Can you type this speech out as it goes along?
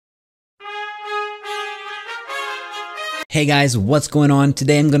Hey guys, what's going on?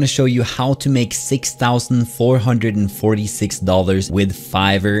 Today I'm going to show you how to make $6,446 with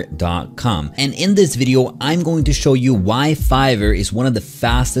Fiverr.com. And in this video, I'm going to show you why Fiverr is one of the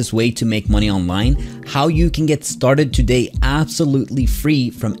fastest way to make money online, how you can get started today absolutely free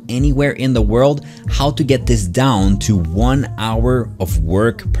from anywhere in the world, how to get this down to 1 hour of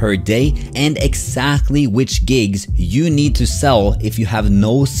work per day, and exactly which gigs you need to sell if you have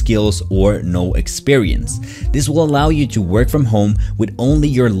no skills or no experience. This will allow you to work from home with only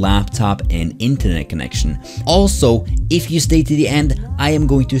your laptop and internet connection. Also, if you stay to the end, I am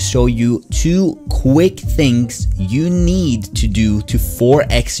going to show you 2 quick things you need to do to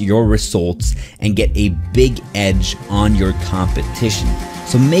 4x your results and get a big edge on your competition.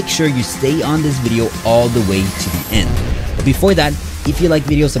 So make sure you stay on this video all the way to the end. But before that, if you like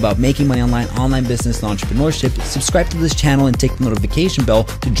videos about making money online, online business, and entrepreneurship, subscribe to this channel and take the notification bell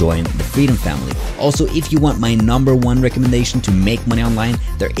to join the Freedom family. Also, if you want my #1 recommendation to make money online,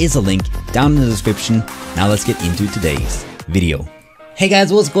 there is a link down in the description. Now let's get into today's video. Hey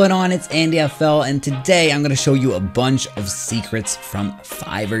guys, what's going on? It's Andy FL, and today I'm going to show you a bunch of secrets from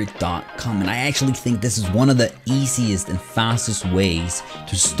Fiverr.com. And I actually think this is one of the easiest and fastest ways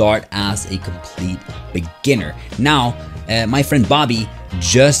to start as a complete beginner. Now, my friend Bobby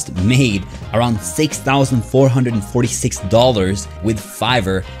just made around $6,446 with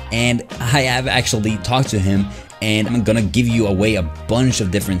Fiverr, and I have actually talked to him, and I'm gonna give you away a bunch of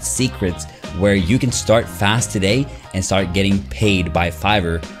different secrets where you can start fast today and start getting paid by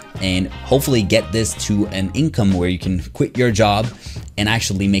Fiverr, and hopefully get this to an income where you can quit your job and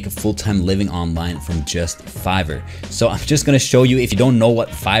actually make a full-time living online from just Fiverr. So I'm just gonna show you, if you don't know what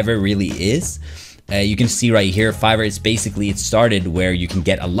Fiverr really is, you can see right here, Fiverr is basically, it started where you can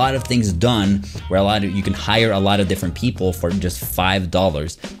get a lot of things done, where you can hire a lot of different people for just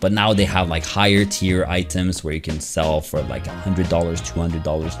 $5. But now they have like higher tier items where you can sell for like $100,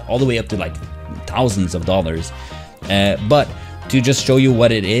 $200, all the way up to like thousands of dollars. But to just show you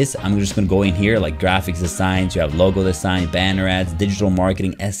what it is, I'm just gonna go in here, like graphics designs, you have logo design, banner ads, digital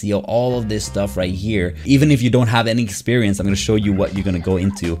marketing, SEO, all of this stuff right here. Even if you don't have any experience, I'm gonna show you what you're gonna go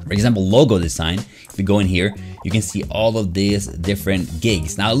into. For example, logo design, if you go in here, you can see all of these different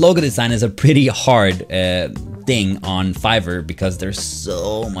gigs. Now, logo design is a pretty hard thing on Fiverr because there's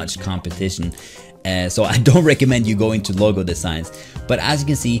so much competition. So I don't recommend you go into logo designs. But as you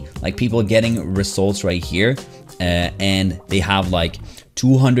can see, like people getting results right here, and they have like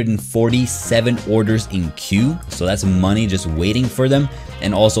 247 orders in queue, so that's money just waiting for them,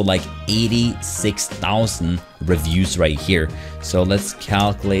 and also like 86,000 reviews right here. So let's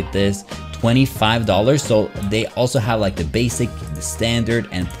calculate this. $25. So they also have like the basic, the standard,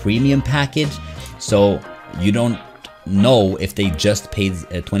 and premium package. So you don't know if they just paid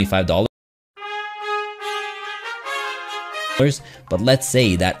 $25. But let's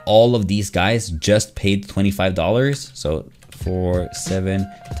say that all of these guys just paid $25. So 7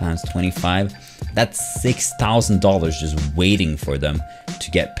 times 25, that's $6,000 just waiting for them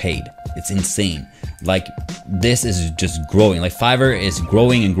to get paid. It's insane. Like, this is just growing. Like, Fiverr is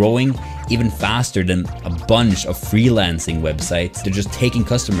growing and growing even faster than a bunch of freelancing websites. They're just taking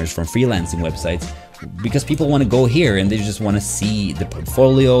customers from freelancing websites because people want to go here and they just want to see the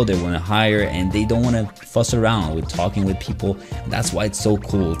portfolio, they want to hire, and they don't want to fuss around with talking with people. That's why it's so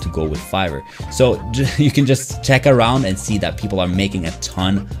cool to go with Fiverr. So you can just check around and see that people are making a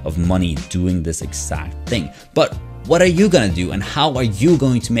ton of money doing this exact thing. But what are you gonna do, and how are you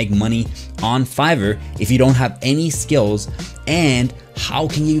going to make money on Fiverr if you don't have any skills, and how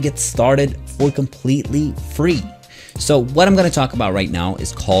can you get started for completely free? So what I'm going to talk about right now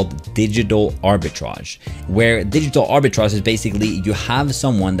is called digital arbitrage, where digital arbitrage is basically you have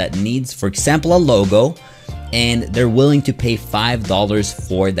someone that needs, for example, a logo, and they're willing to pay $5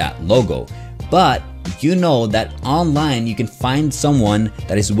 for that logo. But you know that online you can find someone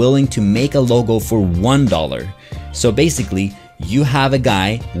that is willing to make a logo for $1. So basically, you have a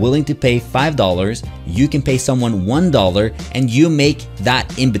guy willing to pay $5, you can pay someone $1, and you make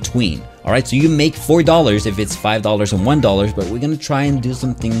that in between. All right, so you make $4 if it's $5 and $1, but we're gonna try and do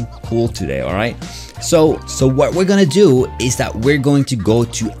something cool today, all right? So what we're gonna do is that we're going to go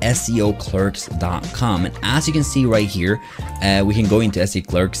to SEOclerks.com, and as you can see right here, we can go into SEO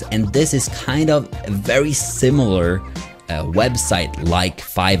Clerks, and this is kind of a very similar website like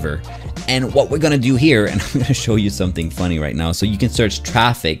Fiverr. And what we're gonna do here, and I'm gonna show you something funny right now. So you can search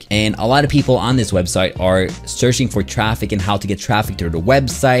traffic, and a lot of people on this website are searching for traffic and how to get traffic to their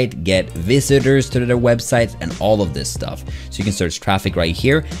website, get visitors to their website, and all of this stuff. So you can search traffic right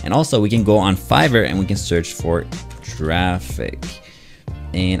here, and also we can go on Fiverr and we can search for traffic.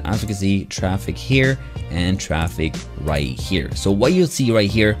 And as you can see, traffic here and traffic right here. So what you'll see right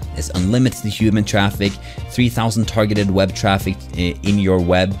here is unlimited human traffic, 3,000 targeted web traffic in your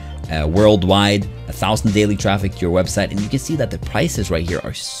web worldwide, 1,000 daily traffic to your website. And you can see that the prices right here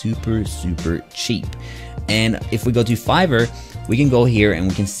are super cheap. And if we go to Fiverr, we can go here and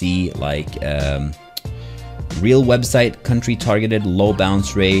we can see like real website, country targeted, low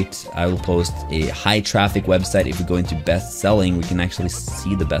bounce rate. I will post a high traffic website. If we go into best selling, we can actually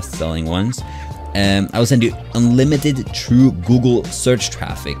see the best selling ones. I will send you unlimited true Google search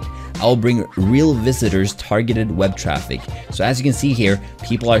traffic. I will bring real visitors, targeted web traffic. So as you can see here,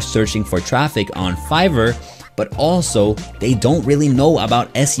 people are searching for traffic on Fiverr, but also they don't really know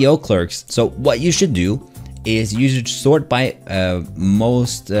about SEO clerks. So what you should do is you should sort by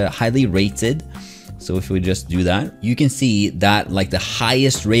most highly rated. So if we just do that, you can see that like the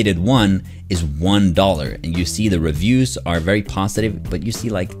highest rated one is $1, and you see the reviews are very positive, but you see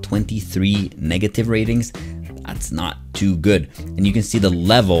like 23 negative ratings. That's not too good. And you can see the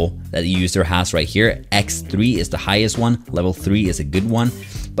level that the user has right here. X3 is the highest one, level 3 is a good one.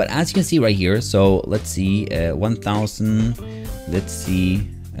 But as you can see right here, so let's see 1,000, let's see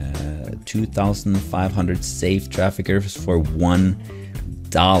 2,500 safe traffickers for $1.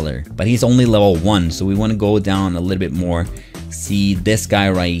 But he's only level 1, so we want to go down a little bit more. See this guy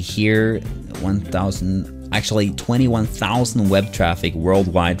right here, 1,000, actually 21,000 web traffic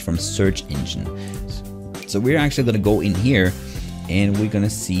worldwide from search engine. So we're actually going to go in here and we're going to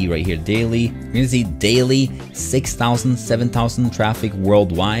see right here daily. We're going to see daily 6,000, 7,000 traffic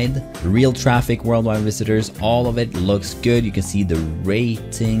worldwide, real traffic, worldwide visitors. All of it looks good. You can see the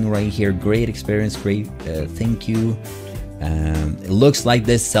rating right here. Great experience, great, thank you. It looks like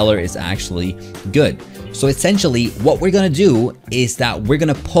this seller is actually good. So essentially what we're gonna do is that we're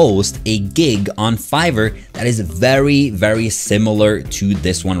gonna post a gig on Fiverr that is very similar to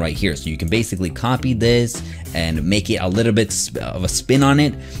this one right here. So you can basically copy this and make it a little bit of a spin on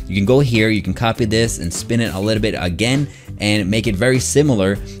it. You can go here, you can copy this and spin it a little bit again and make it very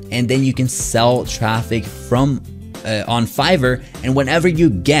similar, and then you can sell traffic from on Fiverr. And whenever you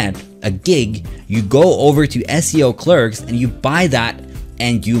get a gig, you go over to SEO clerks and you buy that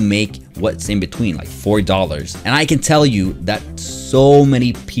and you make what's in between, like $4. And I can tell you that so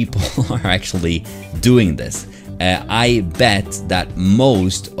many people are actually doing this. I bet that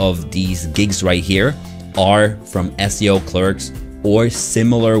most of these gigs right here are from SEO clerks or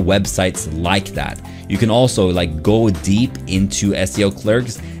similar websites like that. You can also like go deep into SEO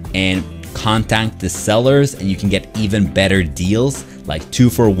clerks and contact the sellers, and you can get even better deals like 2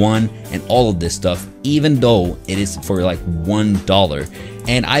 for 1 and all of this stuff, even though it is for like $1.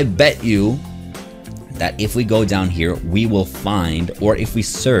 And I bet you that if we go down here, we will find, or if we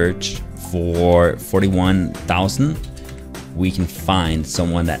search for 41,000, we can find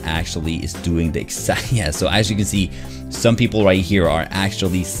someone that actually is doing the exact, yeah. So as you can see, some people right here are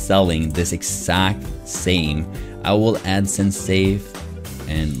actually selling this exact same. I will add Sensave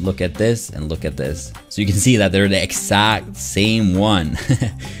and look at this and look at this. So you can see that they're the exact same one.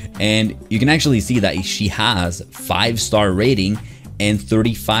 And you can actually see that she has 5-star rating and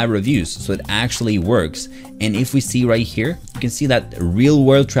 35 reviews. So it actually works. And if we see right here, you can see that real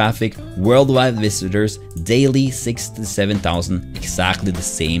world traffic, worldwide visitors, daily 6,000 to 7,000, exactly the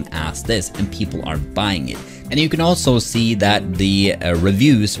same as this, and people are buying it. And you can also see that the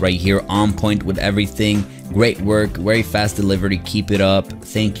reviews right here on point with everything. Great work, very fast delivery, keep it up,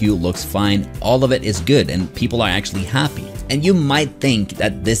 thank you, looks fine. All of it is good and people are actually happy. And you might think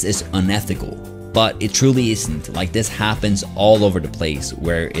that this is unethical, but it truly isn't. Like, this happens all over the place,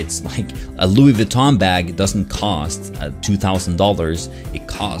 where it's like a Louis Vuitton bag doesn't cost $2,000. It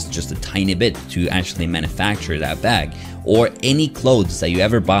costs just a tiny bit to actually manufacture that bag. Or any clothes that you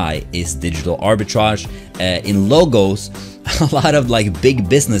ever buy is digital arbitrage. In logos, a lot of like big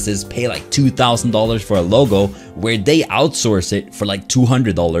businesses pay like $2,000 for a logo, where they outsource it for like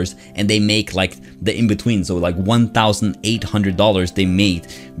 $200 and they make like the in between. So like $1,800 they made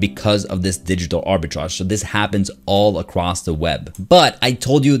because of this digital arbitrage. So this happens all across the web. But I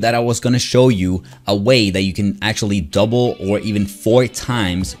told you that I was going to show you a way that you can actually double or even 4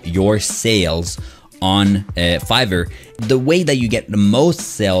 times your sales on Fiverr. The way that you get the most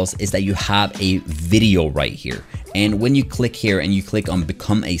sales is that you have a video right here. And when you click here and you click on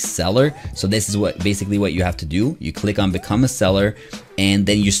become a seller, so this is what basically what you have to do. You click on become a seller and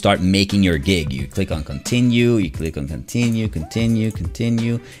then you start making your gig. You click on continue, you click on continue,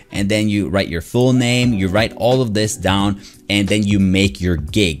 and then you write your full name, you write all of this down, and then you make your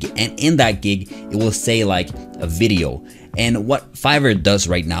gig. And in that gig, it will say like a video. And what Fiverr does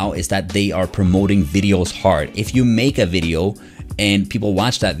right now is that they are promoting videos hard. If you make a video, and people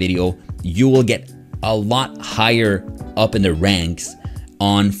watch that video, you will get a lot higher up in the ranks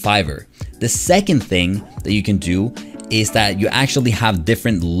on Fiverr. The second thing that you can do is that you actually have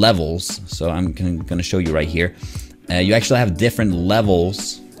different levels. So I'm gonna show you right here. You actually have different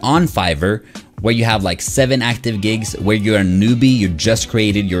levels on Fiverr where you have like 7 active gigs. Where you're a newbie, you just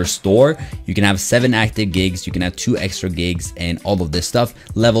created your store, you can have 7 active gigs, you can have 2 extra gigs and all of this stuff.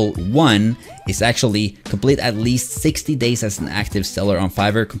 Level 1 is actually complete at least 60 days as an active seller on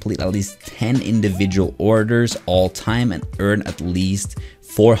Fiverr, complete at least 10 individual orders all time, and earn at least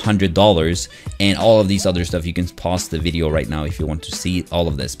 $400, and all of these other stuff. You can pause the video right now if you want to see all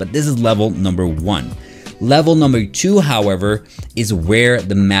of this, but this is level number 1. Level number 2, however, is where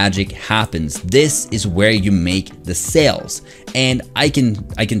the magic happens. This is where you make the sales. And I can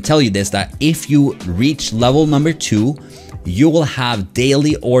tell you this, that if you reach level number 2, you will have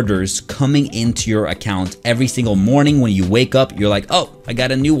daily orders coming into your account every single morning. When you wake up, you're like, oh, I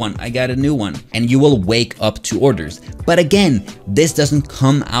got a new one, I got a new one. And you will wake up to orders. But again, this doesn't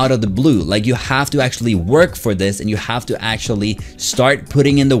come out of the blue. Like, you have to actually work for this, and you have to actually start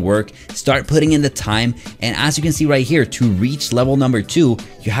putting in the work, start putting in the time. And as you can see right here, to reach level number 2,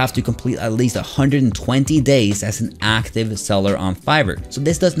 you have to complete at least 120 days as an active seller on Fiverr. So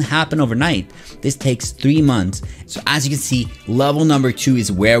this doesn't happen overnight. This takes 3 months. So as you can see, level number 2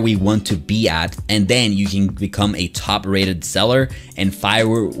 is where we want to be at, and then you can become a top rated seller, and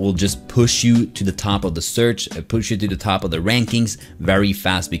Fiverr will just push you to the top of the search, push you to the top of the rankings very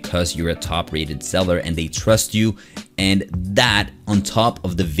fast, because you're a top rated seller and they trust you. And that, on top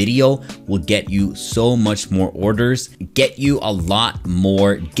of the video, will get you so much more orders, get you a lot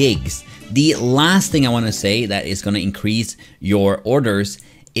more gigs. The last thing I want to say that is going to increase your orders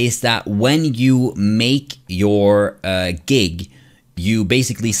is that when you make your gig, you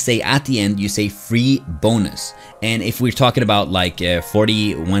basically say at the end, you say free bonus. And if we're talking about like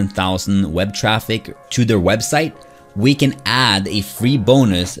 41,000 web traffic to their website, we can add a free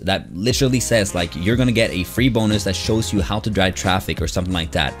bonus that literally says like, you're gonna get a free bonus that shows you how to drive traffic or something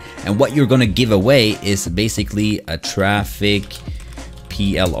like that. And what you're gonna give away is basically a traffic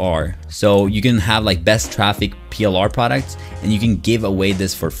PLR. So you can have like best traffic PLR products, and you can give away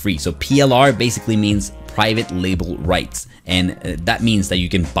this for free. So PLR basically means private label rights, and that means that you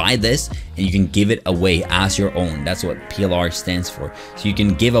can buy this and you can give it away as your own. That's what PLR stands for. So you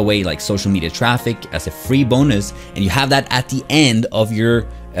can give away like social media traffic as a free bonus, and you have that at the end of your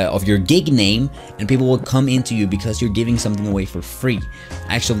gig name, and people will come into you because you're giving something away for free.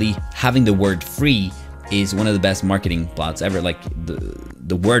 Actually, having the word free is one of the best marketing plots ever. Like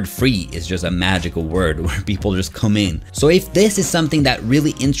the word free is just a magical word where people just come in. So if this is something that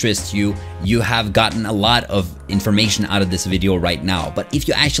really interests you, you have gotten a lot of information out of this video right now. But if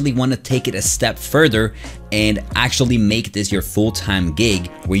you actually want to take it a step further and actually make this your full-time gig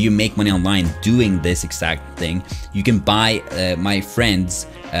where you make money online doing this exact thing, you can buy my friend's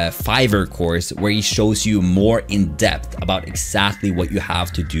Fiverr course, where he shows you more in depth about exactly what you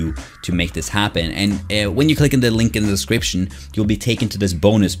have to do to make this happen. And when you click on the link in the description, you'll be taken to this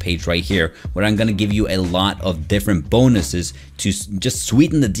bonus page right here, where I'm gonna give you a lot of different bonuses to just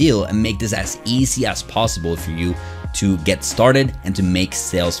sweeten the deal and make this as easy as possible for you to get started and to make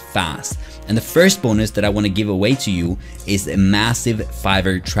sales fast. And the first bonus that I want to give away to you is a massive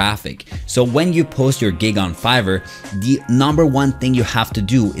Fiverr traffic. So when you post your gig on Fiverr, the #1 thing you have to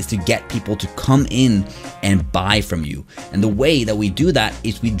do is to get people to come in and buy from you. And the way that we do that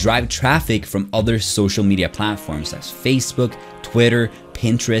is we drive traffic from other social media platforms, that's Facebook, Twitter,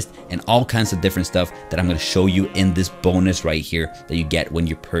 Pinterest, and all kinds of different stuff that I'm going to show you in this bonus right here that you get when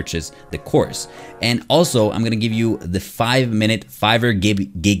you purchase the course. And also, I'm going to give you the 5-minute Fiverr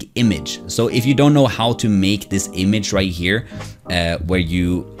gig image. So if you don't know how to make this image right here, where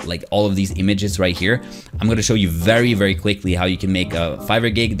you like all of these images right here, I'm going to show you very, very quickly how you can make a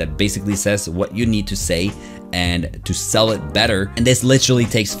Fiverr gig that basically says what you need to say and to sell it better. And this literally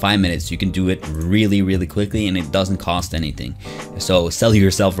takes 5 minutes. You can do it really, really quickly, and it doesn't cost anything. So sell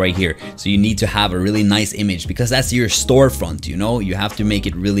yourself right here. So you need to have a really nice image, because that's your storefront, you know, you have to make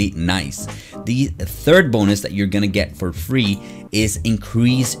it really nice. The third bonus that you're gonna get for free is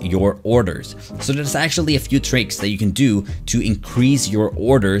increase your orders. So there's actually a few tricks that you can do to increase your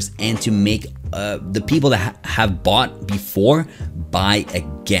orders and to make the people that have bought before buy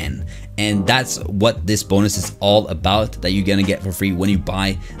again. And that's what this bonus is all about, that you're gonna get for free when you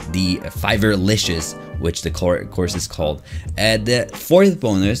buy the Fiverrlicious, which the course is called. The fourth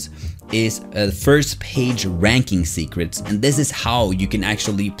bonus is first page ranking secrets, and this is how you can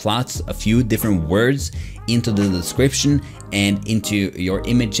actually plot a few different words into the description and into your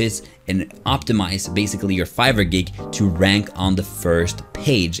images and optimize basically your Fiverr gig to rank on the first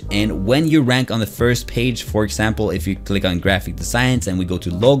page. And when you rank on the first page, for example, if you click on graphic designs and we go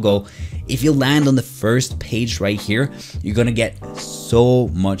to logo, if you land on the first page right here, you're gonna get so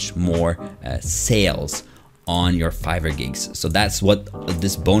much more sales on your Fiverr gigs. So that's what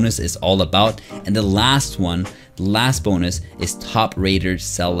this bonus is all about. And the last one, the last bonus is top rated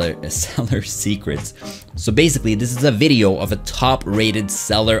seller secrets. So basically this is a video of a top rated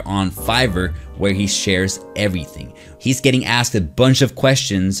seller on Fiverr where he shares everything. He's getting asked a bunch of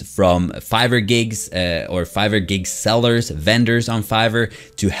questions from Fiverr gigs or Fiverr gig sellers, vendors on Fiverr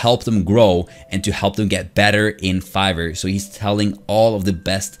to help them grow and to help them get better in Fiverr. So he's telling all of the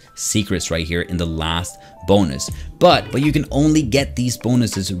best secrets right here in the last bonus. But you can only get these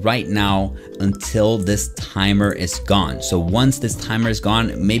bonuses right now until this timer is gone. So once this timer is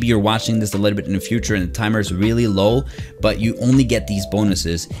gone, maybe you're watching this a little bit in the future and the timer is really low, but you only get these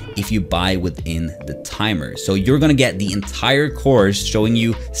bonuses if you buy within the timer. So you're gonna get the entire course showing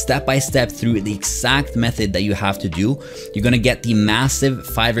you step by step through the exact method that you have to do. You're gonna get the massive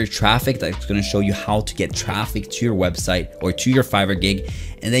Fiverr traffic that's gonna show you how to get traffic to your website or to your Fiverr gig.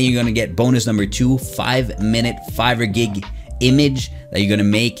 And then you're gonna get bonus number 2, 5-minute Fiverr gig image that you're gonna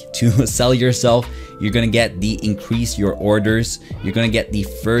make to sell yourself. You're gonna get the increase your orders. You're gonna get the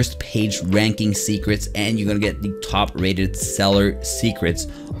first page ranking secrets, and you're gonna get the top rated seller secrets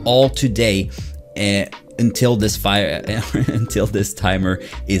all today until this until this timer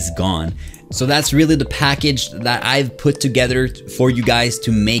is gone. So that's really the package that I've put together for you guys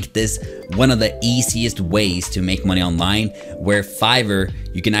to make this one of the easiest ways to make money online, where Fiverr,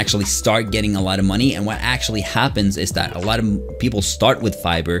 you can actually start getting a lot of money. And what actually happens is that a lot of people start with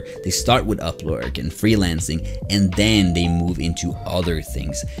Fiverr, they start with Upwork and freelancing, and then they move into other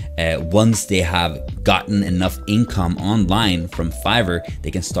things. Once they have gotten enough income online from Fiverr,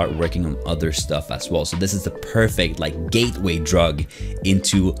 they can start working on other stuff as well. So this is the perfect like gateway drug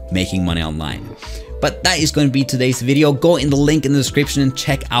into making money online. But that is going to be today's video. Go in the link in the description and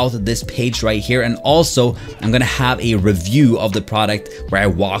check out this page right here. And also I'm going to have a review of the product where I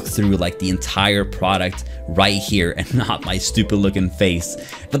walk through like the entire product right here and not my stupid looking face.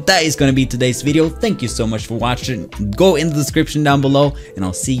 But that is going to be today's video. Thank you so much for watching. Go in the description down below and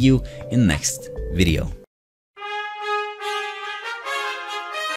I'll see you in the next video.